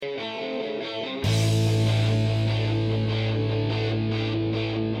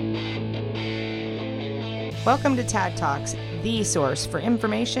Welcome to TAD Talks, the source for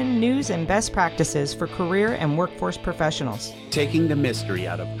information, news, and best practices for career and workforce professionals. Taking the mystery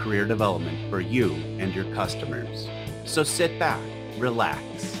out of career development for you and your customers. So sit back, relax,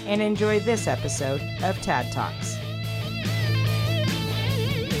 and enjoy this episode of TAD Talks.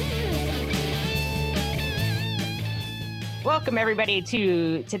 Welcome, everybody,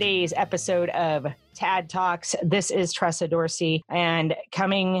 to today's episode of TAD Talks. This is Tressa Dorsey, and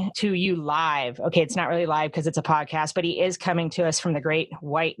coming to you live. Okay, it's not really live because it's a podcast, but he is coming to us from the great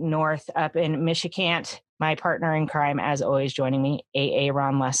white north up in Michigan. My partner in crime, as always, joining me, AA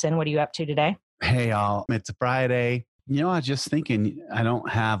Ron Lesson. What are you up to today? Hey, y'all. It's a Friday. You know, I was just thinking, I don't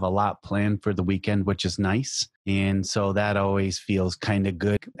have a lot planned for the weekend, which is nice. And so that always feels kind of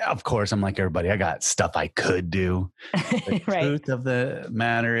good. Of course, I'm like everybody, I got stuff I could do. The Right. Truth of the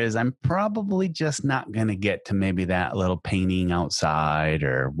matter is I'm probably just not going to get to maybe that little painting outside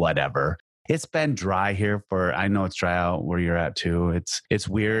or whatever. It's been dry here I know it's dry out where you're at too. It's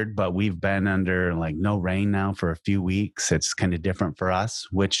weird, but we've been under like no rain now for a few weeks. It's kind of different for us,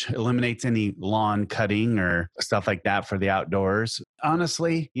 which eliminates any lawn cutting or stuff like that for the outdoors.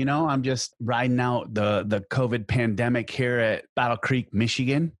 Honestly, you know, I'm just riding out the COVID pandemic here at Battle Creek,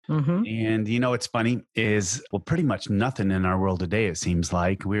 Michigan. Mm-hmm. And you know, what's funny is, well, pretty much nothing in our world today, it seems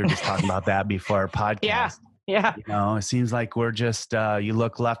like. We were just talking about that before our podcast. Yeah. You know, it seems like we're just, you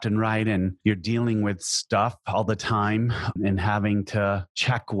look left and right and you're dealing with stuff all the time and having to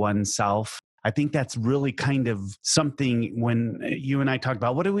check oneself. I think that's really kind of something when you and I talk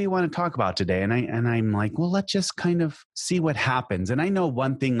about, what do we want to talk about today? And I'm like, well, let's just kind of see what happens. And I know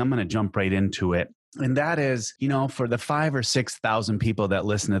one thing, I'm going to jump right into it. And that is, you know, for the 5,000 or 6,000 people that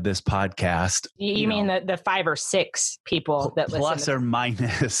listen to this podcast. You mean the 5 or 6 people that plus listen? Or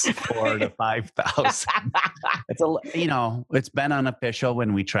minus 4 to 5,000. It's been unofficial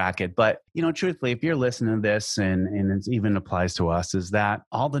when we track it. But, you know, truthfully, if you're listening to this and it even applies to us, is that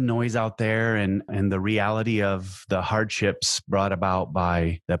all the noise out there and the reality of the hardships brought about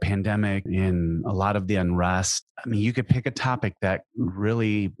by the pandemic and a lot of the unrest. I mean, you could pick a topic that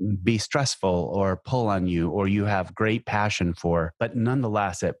really be stressful or pull on you or you have great passion for, but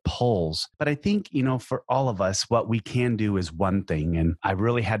nonetheless, it pulls. But I think, you know, for all of us, what we can do is one thing. And I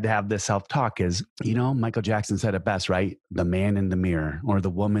really had to have this self-talk is, you know, Michael Jackson said it best, right? The man in the mirror or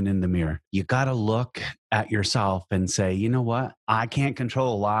the woman in the mirror. You got to look at yourself and say, you know what? I can't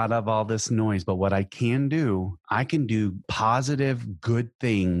control a lot of all this noise, but what I can do positive, good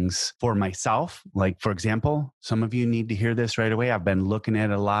things for myself. Like, for example, some of you need to hear this right away. I've been looking at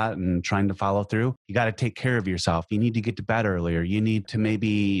it a lot and trying to follow through. You got to take care of yourself. You need to get to bed earlier. You need to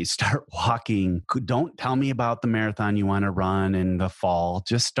maybe start walking. Don't tell me about the marathon you want to run in the fall.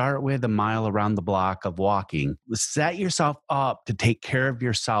 Just start with a mile around the block of walking. Set yourself up to take care of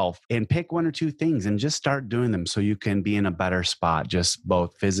yourself and pick 1 or 2 things and just start doing them so you can be in a better spot, just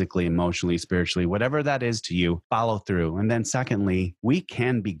both physically, emotionally, spiritually, whatever that is to you, follow through. And then secondly, we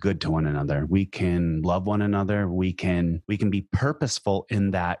can be good to one another. We can love one another. We can be purposeful in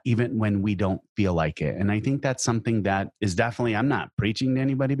that even when we don't feel like it. And I think that's something that is definitely, I'm not preaching to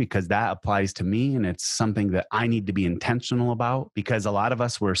anybody because that applies to me. And it's something that I need to be intentional about because a lot of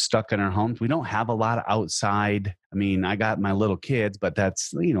us were stuck in our homes. We don't have a lot of outside. I mean, I got my little kids, but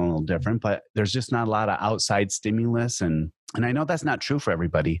that's, you know, a little different, but there's just not a lot of outside stimulus. And I know that's not true for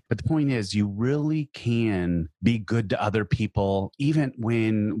everybody, but the point is you really can be good to other people, even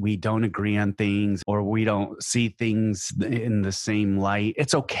when we don't agree on things or we don't see things in the same light.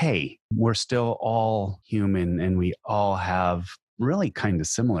 It's okay. We're still all human and we all have really kind of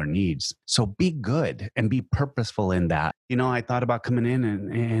similar needs. So be good and be purposeful in that. You know, I thought about coming in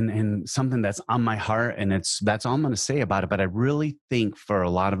and something that's on my heart and that's all I'm going to say about it. But I really think for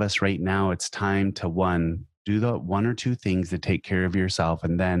a lot of us right now, it's time to do the 1 or 2 things to take care of yourself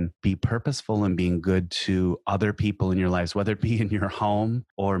and then be purposeful in being good to other people in your lives, whether it be in your home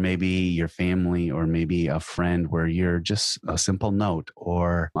or maybe your family or maybe a friend where you're just a simple note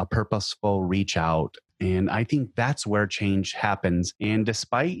or a purposeful reach out. And I think that's where change happens. And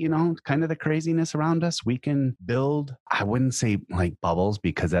despite, you know, kind of the craziness around us, we can build, I wouldn't say like bubbles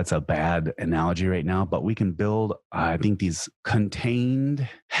because that's a bad analogy right now, but we can build, I think, these contained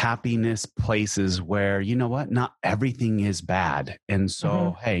happiness places where, you know what, not everything is bad. And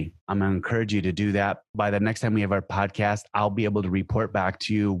so, hey, I'm going to encourage you to do that. By the next time we have our podcast, I'll be able to report back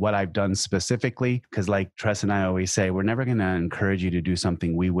to you what I've done specifically. Because like Tress and I always say, we're never going to encourage you to do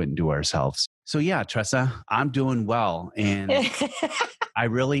something we wouldn't do ourselves. So yeah, Tressa, I'm doing well, and I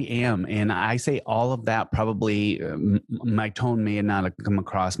really am. And I say all of that probably, my tone may not have come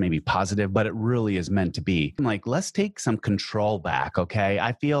across maybe positive, but it really is meant to be. I'm like, let's take some control back. Okay.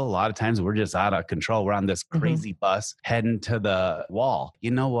 I feel a lot of times we're just out of control. We're on this crazy bus heading to the wall.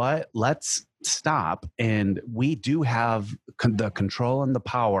 You know what? Let's stop. And we do have the control and the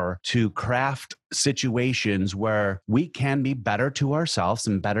power to craft situations where we can be better to ourselves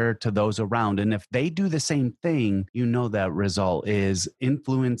and better to those around. And if they do the same thing, you know that result is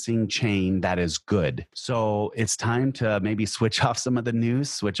influencing chain that is good. So it's time to maybe switch off some of the news,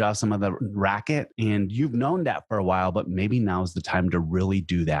 switch off some of the racket. And you've known that for a while, but maybe now's the time to really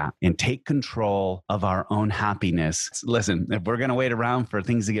do that and take control of our own happiness. Listen, if we're going to wait around for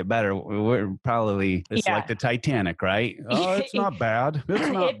things to get better, we're probably, it's like the Titanic, right? Oh, it's not bad. It's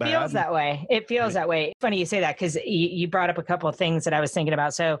not bad. It feels that way. It feels that way. Funny you say that, because you brought up a couple of things that I was thinking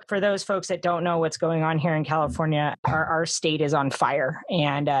about. So for those folks that don't know what's going on here in California, our state is on fire.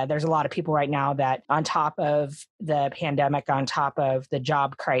 And there's a lot of people right now that, on top of the pandemic, on top of the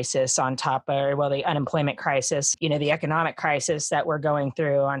job crisis, on top of, the unemployment crisis, the economic crisis that we're going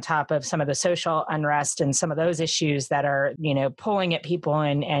through, on top of some of the social unrest and some of those issues that are, pulling at people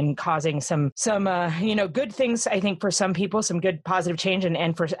and causing some good things, I think, for some people, some good positive change,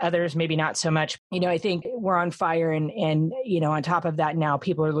 and for others, maybe not so much. I think we're on fire, and on top of that, now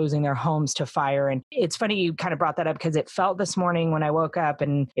people are losing their homes to fire. And it's funny you kind of brought that up, because it felt this morning when I woke up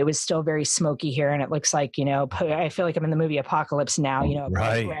and it was still very smoky here, and it looks like, I feel like I'm in the movie Apocalypse Now,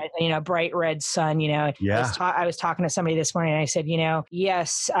 right. bright red sun, Yeah. I was talking to somebody this morning, and I said,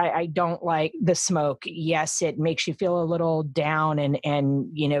 yes, I don't like the smoke. Yes, it makes you feel a little down and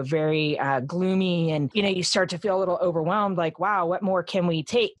very gloomy, and you start to feel a little overwhelmed, like, wow, what more can we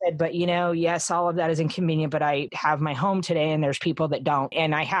take? But yes, all of that is inconvenient, but I have my home today, and there's people that don't,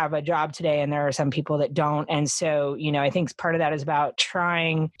 and I have a job today, and there are some people that don't. And so I think part of that is about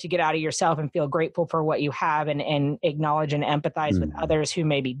trying to get out of yourself and feel grateful for what you have, and acknowledge and empathize with others who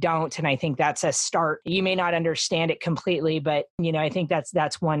maybe don't. And I think that's a start. You may not understand it completely, but I think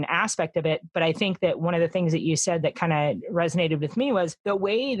that's one aspect of it. But I think that one of the things that you said that kind of resonated with me was the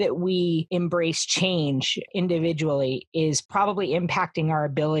way that we embrace change individually is probably impacting our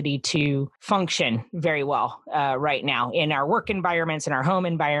ability to function very well right now in our work environments, in our home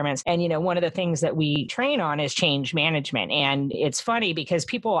environments. And one of the things that we train on is change management. And it's funny because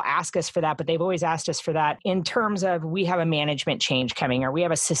people ask us for that, but they've always asked us for that in terms of, we have a management change coming, or we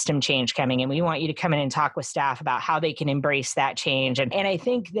have a system change coming, and we want you to come in and talk with staff about how they can embrace that change. And I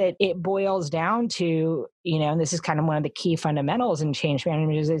think that it boils down to, and this is kind of one of the key fundamentals in change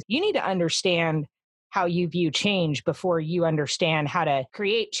management, is you need to understand how you view change before you understand how to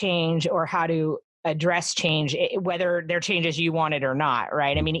create change or how to address change, whether they're changes you wanted or not,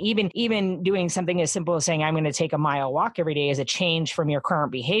 right? I mean, even doing something as simple as saying, I'm going to take a mile walk every day, is a change from your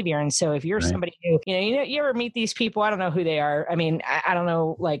current behavior. And so if you're somebody who, you ever meet these people, I don't know who they are. I mean, I don't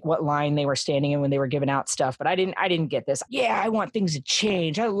know like what line they were standing in when they were giving out stuff, but I didn't get this. Yeah, I want things to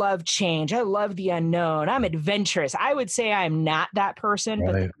change. I love change. I love the unknown. I'm adventurous. I would say I'm not that person,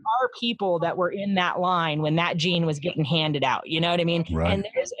 but there are people that were in that line when that gene was getting handed out. You know what I mean? Right.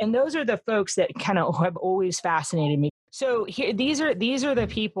 And those are the folks that kind of have always fascinated me. So here, these are the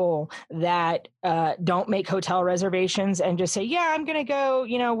people that don't make hotel reservations and just say, yeah, I'm going to go,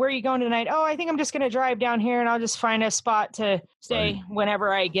 where are you going tonight? Oh, I think I'm just going to drive down here and I'll just find a spot to stay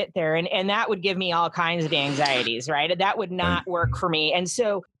whenever I get there. And that would give me all kinds of anxieties, right? That would not work for me.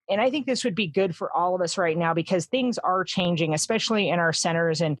 And I think this would be good for all of us right now, because things are changing, especially in our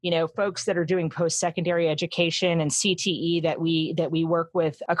centers, and, folks that are doing post-secondary education and CTE that we work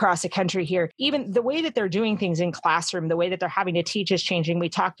with across the country here. Even the way that they're doing things in classroom, the way that they're having to teach is changing. We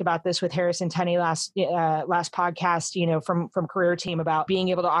talked about this with Harrison Tunney last podcast, from Career Team, about being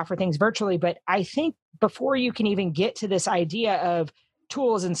able to offer things virtually. But I think before you can even get to this idea of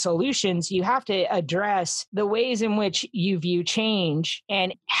tools and solutions, you have to address the ways in which you view change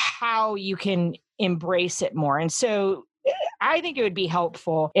and how you can embrace it more. And so I think it would be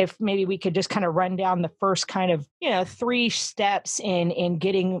helpful if maybe we could just kind of run down the first kind of, 3 steps in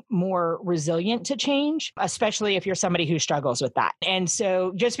getting more resilient to change, especially if you're somebody who struggles with that. And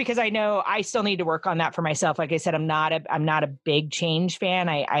so just because I know I still need to work on that for myself, like I said, I'm not a big change fan.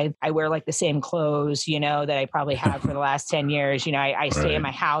 I wear like the same clothes, that I probably have for the last 10 years. I stay in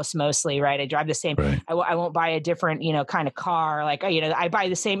my house mostly, right? I drive the same. I won't buy a different, kind of car. Like, I buy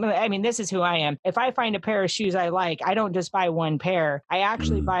the same. I mean, this is who I am. If I find a pair of shoes I like, I don't just buy one pair. I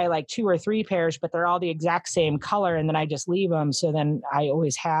actually buy like 2 or 3 pairs, but they're all the exact same color. And then I just leave them. So then I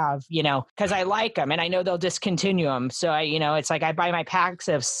always have, because I like them and I know they'll discontinue them. So it's like I buy my packs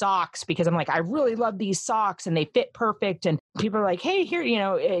of socks because I'm like, I really love these socks and they fit perfect. And people are like, hey, here,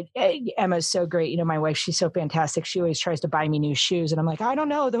 Emma's so great. My wife, she's so fantastic. She always tries to buy me new shoes. And I'm like, I don't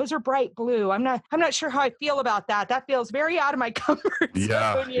know. Those are bright blue. I'm not sure how I feel about that. That feels very out of my comfort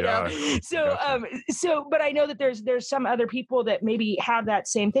zone, know? So, but I know that there's some other people that maybe have that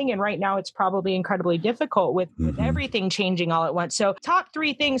same thing. And right now it's probably incredibly difficult with everything changing all at once. So top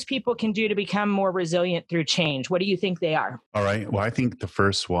 3 things people can do to become more resilient through change. What do you think they are? All right. Well, I think the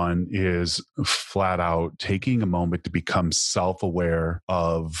first one is flat out taking a moment to become self-aware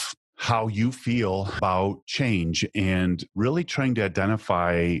of how you feel about change and really trying to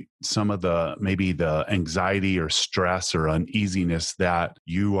identify some of maybe the anxiety or stress or uneasiness that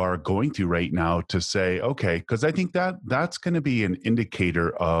you are going through right now to say, okay, because I think that's going to be an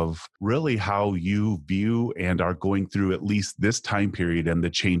indicator of really how you view and are going through at least this time period and the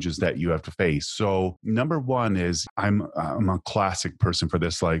changes that you have to face. So number one is I'm a classic person for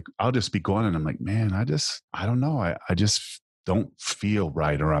this. Like I'll just be going and I'm like, man, I don't know. I just don't feel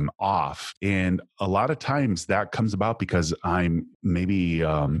right or I'm off. And a lot of times that comes about because I'm maybe,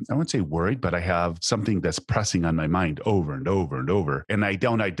 I wouldn't say worried, but I have something that's pressing on my mind over and over and over. And I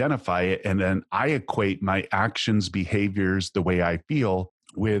don't identify it. And then I equate my actions, behaviors, the way I feel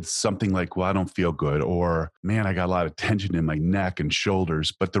with something like, well, I don't feel good, or man, I got a lot of tension in my neck and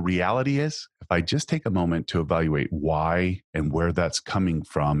shoulders. But the reality is, if I just take a moment to evaluate why and where that's coming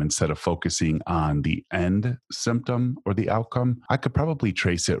from, instead of focusing on the end symptom or the outcome, I could probably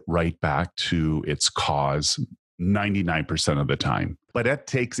trace it right back to its cause 99% of the time. But that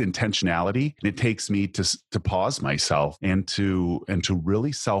takes intentionality, and it takes me to pause myself and to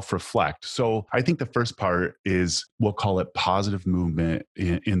really self-reflect. So I think the first part is, we'll call it positive movement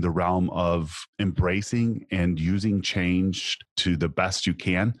in the realm of embracing and using change to the best you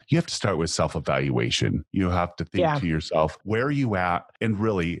can. You have to start with self-evaluation. You have to think to yourself, where are you at? And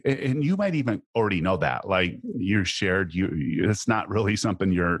really, and you might even already know that, like you shared, it's not really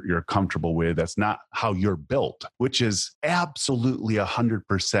something you're comfortable with. That's not how you're built, which is absolutely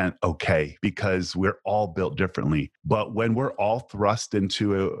 100% okay, because we're all built differently. But when we're all thrust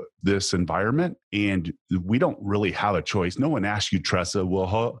into this environment and we don't really have a choice, no one asks you, Tressa,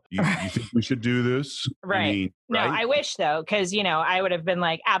 well, you think we should do this? Right. I mean, no, I wish though, because, I would have been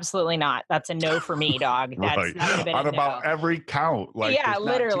like, absolutely not. That's a no for me, dog. That would have been on about every count. Like, yeah,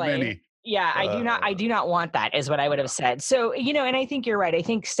 literally. Yeah, I do not want that, is what I would have said. So, and I think you're right. I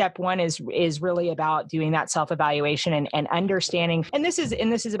think step one is really about doing that self-evaluation and understanding. And this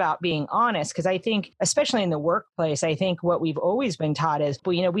is about being honest, because I think, especially in the workplace, I think what we've always been taught is,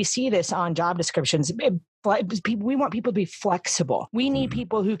 well, we see this on job descriptions. We want people to be flexible. We need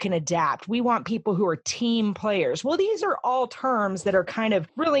people who can adapt. We want people who are team players. Well, these are all terms that are kind of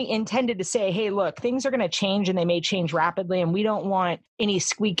really intended to say, hey, look, things are going to change and they may change rapidly. And we don't want any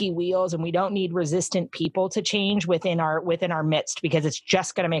squeaky wheels, and we don't need resistant people to change within our midst, because it's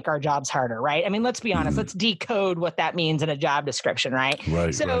just going to make our jobs harder. Right. I mean, let's be honest, let's decode what that means in a job description. Right.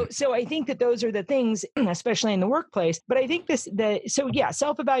 So I think that those are the things, especially in the workplace. But I think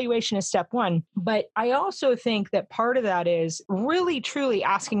self-evaluation is step one. But I also think that part of that is really truly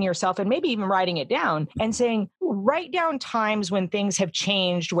asking yourself, and maybe even writing it down and saying, write down times when things have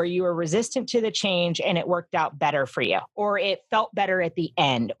changed where you were resistant to the change and it worked out better for you, or it felt better at the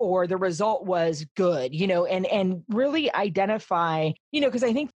end, or the result was good, and really identify, because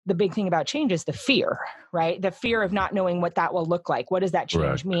I think the big thing about change is the fear, right? The fear of not knowing what that will look like. What does that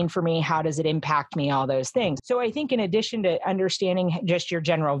change mean for me? How does it impact me? All those things. So I think in addition to understanding just your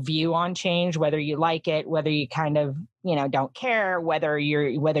general view on change, whether you like it, whether you kind of, don't care, whether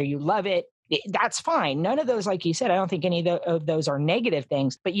you love it, that's fine. None of those, like you said, I don't think any of those are negative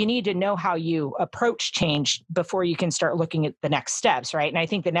things, but you need to know how you approach change before you can start looking at the next steps, right? And I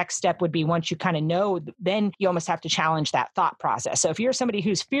think the next step would be, once you kind of know, then you almost have to challenge that thought process. So if you're somebody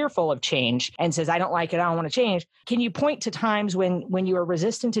who's fearful of change and says, I don't like it, I don't want to change, can you point to times when you were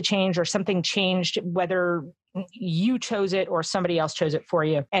resistant to change or something changed, whether you chose it or somebody else chose it for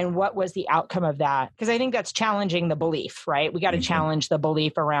you? And what was the outcome of that? Because I think that's challenging the belief, right? We got to challenge the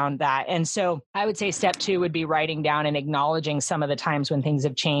belief around that. And so I would say step two would be writing down and acknowledging some of the times when things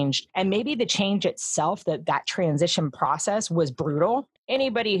have changed. And maybe the change itself, that transition process was brutal.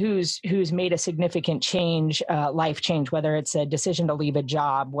 Anybody who's made a significant change, life change, whether it's a decision to leave a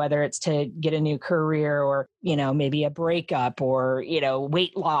job, whether it's to get a new career, or, maybe a breakup, or,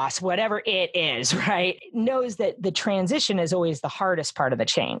 weight loss, whatever it is, right, knows that the transition is always the hardest part of the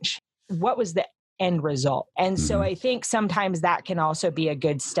change. What was the end result. And so Mhm. I think sometimes that can also be a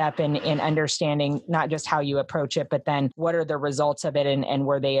good step in understanding not just how you approach it, but then what are the results of it, and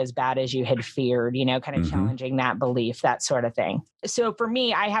were they as bad as you had feared, kind of Mhm. challenging that belief, that sort of thing. So for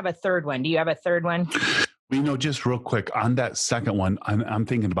me, I have a third one. Do you have a third one? Just real quick on that second one, I'm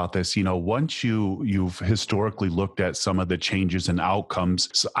thinking about this. Once you've historically looked at some of the changes and outcomes,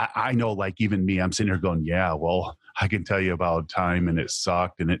 so I know, like even me, I'm sitting here going, yeah, well, I can tell you about time and it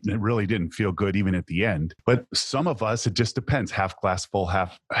sucked and it really didn't feel good even at the end. But some of us, it just depends, half glass full,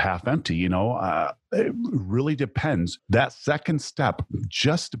 half empty. It really depends. That second step,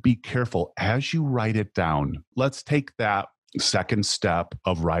 just be careful as you write it down. Let's take that second step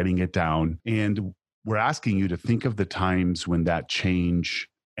of writing it down, and we're asking you to think of the times when that change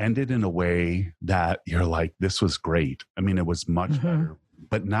ended in a way that you're like, this was great. I mean, it was much better.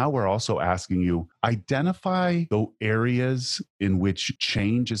 But now we're also asking you, identify the areas in which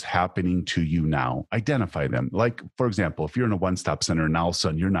change is happening to you now. Identify them. Like, for example, if you're in a one-stop center and all of a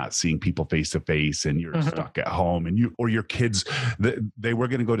sudden you're not seeing people face to face and you're stuck at home, and your kids, they were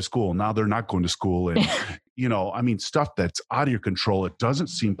going to go to school. Now they're not going to school. And stuff that's out of your control. It doesn't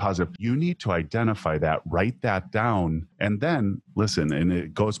seem positive. You need to identify that, write that down, and then listen. And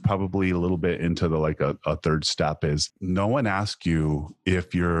it goes probably a little bit into a third step is no one asked you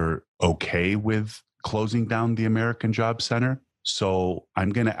if you're okay with closing down the American Job Center. So I'm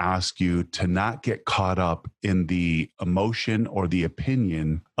going to ask you to not get caught up in the emotion or the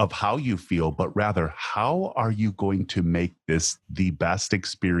opinion of how you feel, but rather, how are you going to make this the best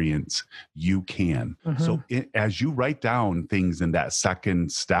experience you can? So as you write down things in that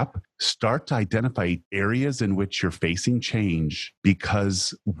second step, start to identify areas in which you're facing change,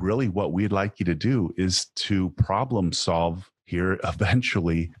 because really what we'd like you to do is to problem solve here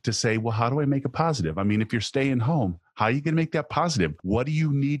eventually, to say, well, how do I make it positive? I mean, if you're staying home, how are you going to make that positive? What do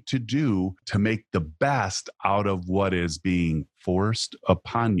you need to do to make the best out of what is being forced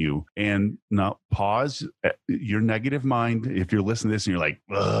upon you? And now pause your negative mind. If you're listening to this and you're like,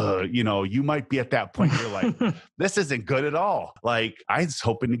 you might be at that point. You're like, this isn't good at all. Like, I was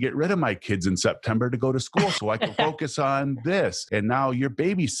hoping to get rid of my kids in September to go to school so I can focus on this. And now your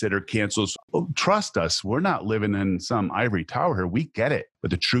babysitter cancels. Oh, trust us, we're not living in some ivory tower here. We get it.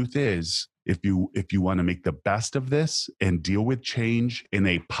 But the truth is, if you want to make the best of this and deal with change in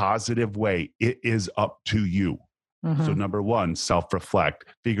a positive way, it is up to you. So number one, self-reflect,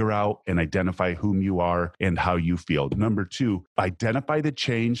 figure out and identify whom you are and how you feel. Number two, identify the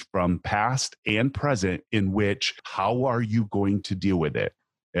change from past and present, in which, how are you going to deal with it?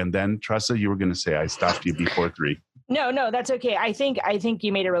 And then, Tressa, you were going to say, I stopped you before 3. No, that's okay. I think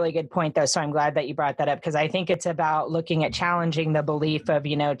you made a really good point, though. So I'm glad that you brought that up, because I think it's about looking at challenging the belief of,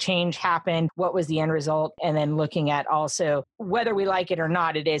 change happened. What was the end result? And then looking at also whether we like it or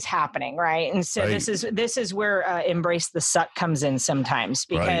not, it is happening. Right. And so this is where embrace the suck comes in sometimes,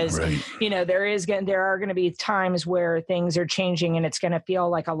 because, there are going to be times where things are changing and it's going to feel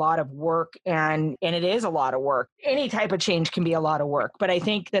like a lot of work, and it is a lot of work. Any type of change can be a lot of work. But I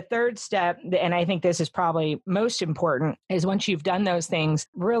think the third step, and I think this is probably most important, is once you've done those things,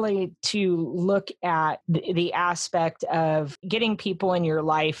 really to look at the aspect of getting people in your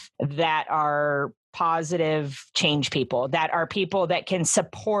life that are positive change people, that are people that can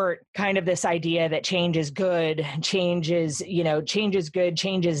support kind of this idea that change is good, change is good,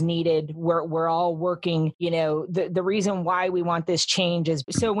 change is needed. We're all working, the reason why we want this change is,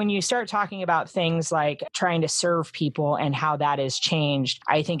 so when you start talking about things like trying to serve people and how that is changed,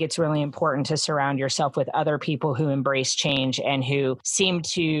 I think it's really important to surround yourself with other people who embrace change and who seem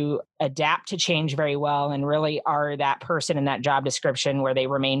to adapt to change very well, and really are that person in that job description where they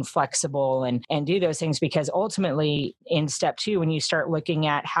remain flexible and do those things. Because ultimately, in step 2, when you start looking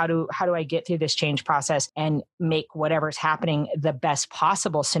at how do I get through this change process and make whatever's happening the best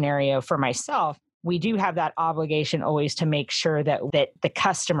possible scenario for myself, we do have that obligation always to make sure that the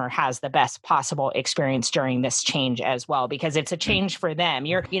customer has the best possible experience during this change as well, because it's a change for them.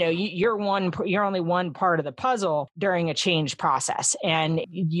 You're only one part of the puzzle during a change process. And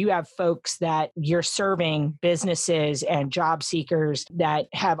you have folks that you're serving, businesses and job seekers that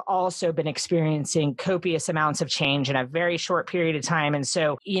have also been experiencing copious amounts of change in a very short period of time. And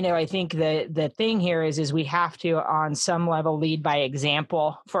so, I think the thing here is we have to, on some level, lead by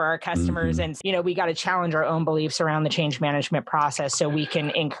example for our customers. And, we we got to challenge our own beliefs around the change management process so we can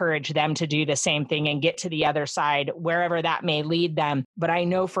encourage them to do the same thing and get to the other side, wherever that may lead them. But I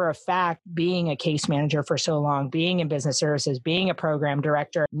know for a fact, being a case manager for so long, being in business services, being a program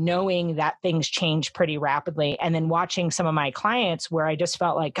director, knowing that things change pretty rapidly, and then watching some of my clients where I just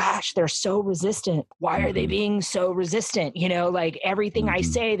felt like, gosh, they're so resistant. Why are they being so resistant? Like everything I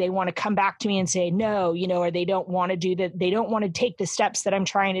say, they want to come back to me and say no, or they don't want to do that. They don't want to take the steps that I'm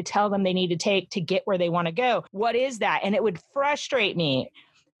trying to tell them they need to take to get where they want to go. What is that? And it would frustrate me.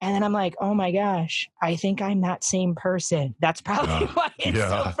 And then I'm like, oh my gosh, I think I'm that same person. That's probably why it's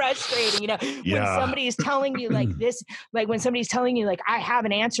so frustrating. When somebody's telling you like this, like when somebody's telling you like, I have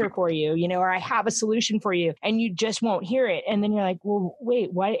an answer for you, or I have a solution for you, and you just won't hear it. And then you're like, well,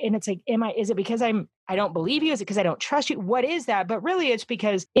 wait, what? And it's like, is it because I don't believe you? Is it because I don't trust you? What is that? But really it's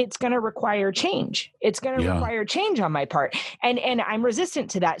because it's going to require change. It's going to require change on my part. And I'm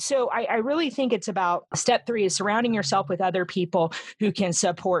resistant to that. So I really think it's about step 3 is surrounding yourself with other people who can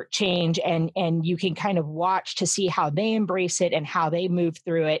support change, and you can kind of watch to see how they embrace it and how they move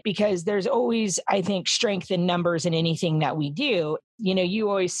through it, because there's always, I think, strength in numbers in anything that we do. You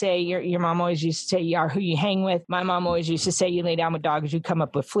always say, your mom always used to say, you are who you hang with. My mom always used to say, you lay down with dogs, you come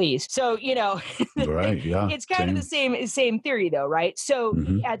up with fleas. So, right, yeah, it's kind of the same theory though, right? So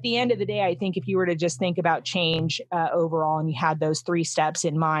at the end of the day, I think if you were to just think about change overall, and you had those 3 steps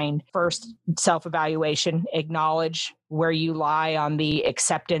in mind, first, self-evaluation, acknowledge where you lie on the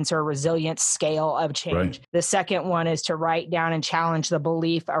acceptance or resilience scale of change. Right. The second one is to write down and challenge the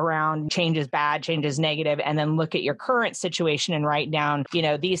belief around change is bad, change is negative, and then look at your current situation and write down,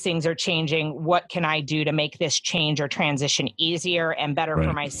 these things are changing. What can I do to make this change or transition easier and better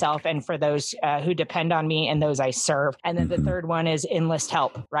for myself and for those who depend on me and those I serve? And then the third one is enlist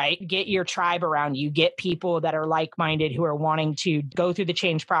help, right? Get your tribe around you. Get people that are like-minded who are wanting to go through the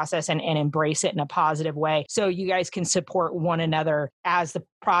change process and embrace it in a positive way, so you guys can support one another as the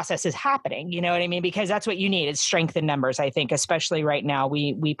process is happening. You know what I mean? Because that's what you need is strength in numbers. I think, especially right now,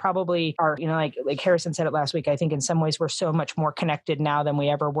 we probably are, like Harrison said it last week, I think in some ways we're so much more connected now than we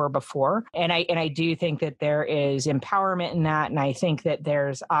ever were before. And I do think that there is empowerment in that. And I think that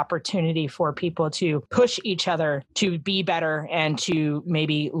there's opportunity for people to push each other to be better and to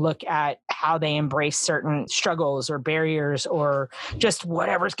maybe look at how they embrace certain struggles or barriers or just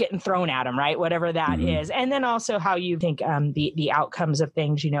whatever's getting thrown at them, right? Whatever that is. And then also how you think the outcomes of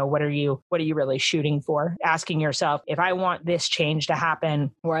things, what are you really shooting for? Asking yourself, if I want this change to happen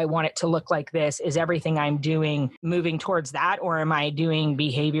or I want it to look like this, is everything I'm doing moving towards that? Or am I doing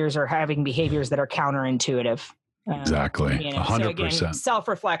behaviors or having behaviors that are counterintuitive? Exactly. 100%. So again,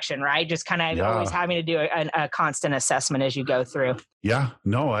 self-reflection, right? Just kind of always having to do a constant assessment as you go through. Yeah,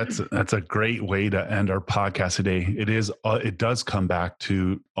 no, that's a great way to end our podcast today. It does come back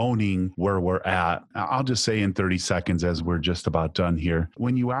to owning where we're at. I'll just say in 30 seconds as we're just about done here,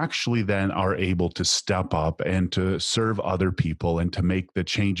 when you actually then are able to step up and to serve other people and to make the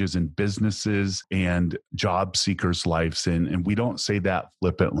changes in businesses and job seekers' lives, and we don't say that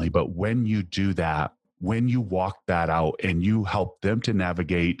flippantly, but when you do that, when you walk that out and you help them to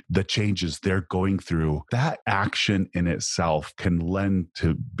navigate the changes they're going through, that action in itself can lend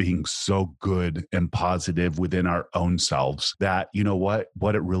to being so good and positive within our own selves that,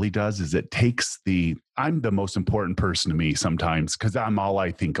 what it really does is it takes I'm the most important person to me sometimes because I'm all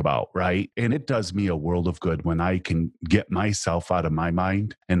I think about, right? And it does me a world of good when I can get myself out of my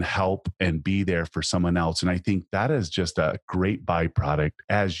mind and help and be there for someone else. And I think that is just a great byproduct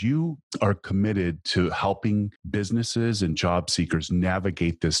as you are committed to helping businesses and job seekers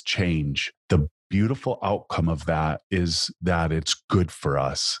navigate this change. The beautiful outcome of that is that it's good for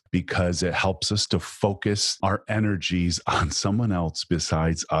us because it helps us to focus our energies on someone else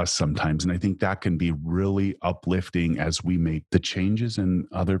besides us sometimes. And I think that can be really uplifting as we make the changes in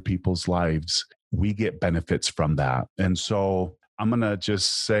other people's lives. We get benefits from that. And so I'm going to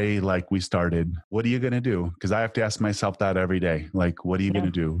just say, like we started, what are you going to do? Because I have to ask myself that every day. Like, what are you going to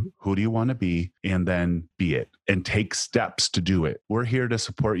do? Who do you want to be? And then be it and take steps to do it. We're here to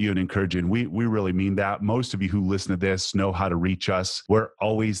support you and encourage you. And we really mean that. Most of you who listen to this know how to reach us. We're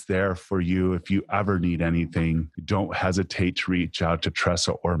always there for you. If you ever need anything, don't hesitate to reach out to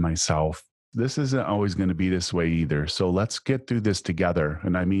Tressa or myself. This isn't always going to be this way either. So let's get through this together.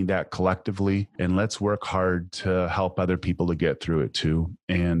 And I mean that collectively. And let's work hard to help other people to get through it too.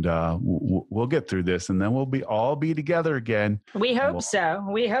 And we'll get through this and then we'll all be together again. We hope so.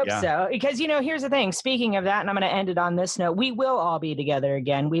 We hope so. Because, here's the thing. Speaking of that, and I'm going to end it on this note, we will all be together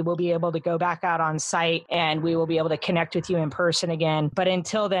again. We will be able to go back out on site and we will be able to connect with you in person again. But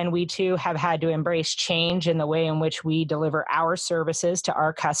until then, we too have had to embrace change in the way in which we deliver our services to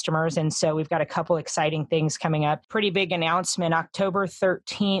our customers. And so we've got a couple exciting things coming up. Pretty big announcement. October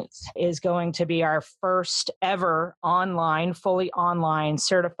 13th is going to be our first ever fully online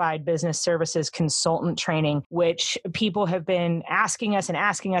certified business services consultant training, which people have been asking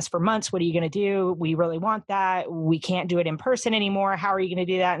us for months. What are you going to do? We really want that. We can't do it in person anymore. How are you going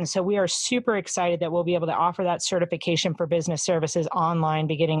to do that? And so we are super excited that we'll be able to offer that certification for business services online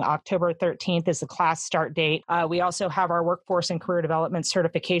beginning October 13th is the class start date. We also have our workforce and career development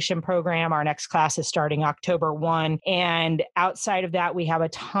certification program. Our next class is starting October 1. And outside of that, we have a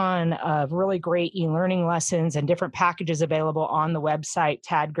ton of really great e-learning lessons and different packages available on the website,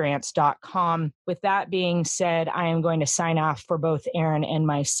 tadgrants.com. With that being said, I am going to sign off for both Aaron and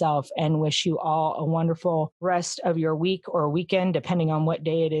myself and wish you all a wonderful rest of your week or weekend, depending on what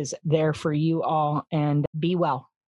day it is there for you all, and be well.